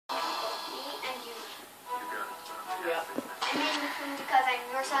I made you food because I'm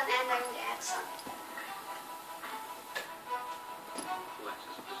your son and I'm Dad's son.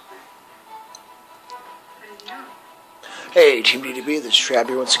 Hey, Team DDP, this is Trab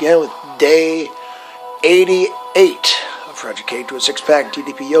here once again with day 88 of Project K to a six-pack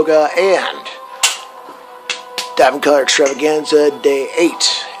DDP Yoga and Diamond Cutter Extravaganzza, day 8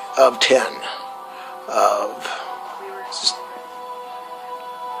 of 10 of...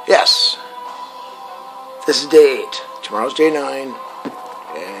 Yes, this is day 8. Tomorrow's day 9.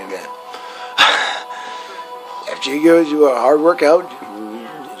 And after you go do a hard workout, you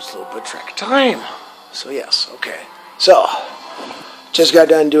lose a little bit of track of time. So yes, okay. So, just got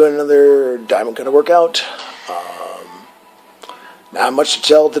done doing another Diamond Cutter workout. Not much to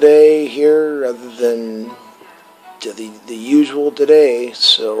tell today here other than the usual today.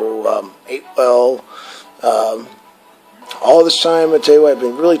 So, ate well. All this time, I tell you what, I've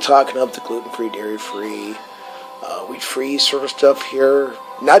been really talking up the gluten-free, dairy-free, wheat-free sort of stuff here.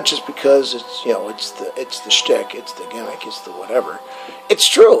 Not just because it's, you know, it's the shtick, it's the gimmick, it's the whatever. It's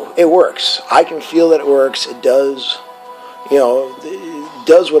true. It works. I can feel that it works. It does. You know, it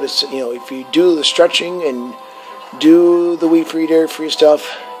does what it's, you know, if you do the stretching and do the wheat-free, dairy-free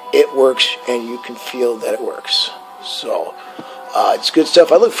stuff, it works, and you can feel that it works. So, it's good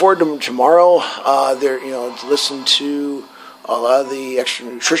stuff. I look forward to tomorrow. There, you know, to listen to a lot of the extra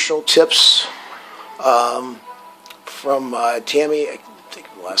nutritional tips from Tammy. I think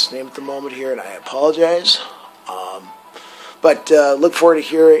of the last name at the moment here, and I apologize. But look forward to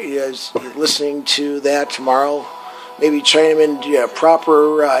hearing, listening to that tomorrow. Maybe chime in a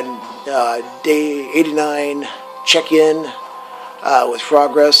proper day 89 check-in with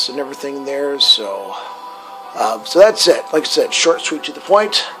progress and everything there. So that's it. Like I said, short, sweet, to the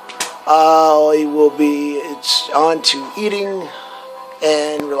point. It's on to eating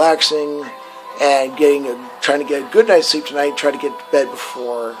and relaxing and trying to get a good night's sleep tonight. Try to get to bed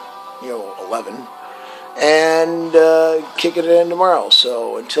before 11. And kicking it in tomorrow.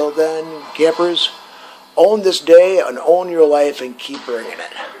 So until then, campers, own this day and own your life and keep bringing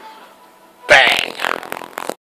it.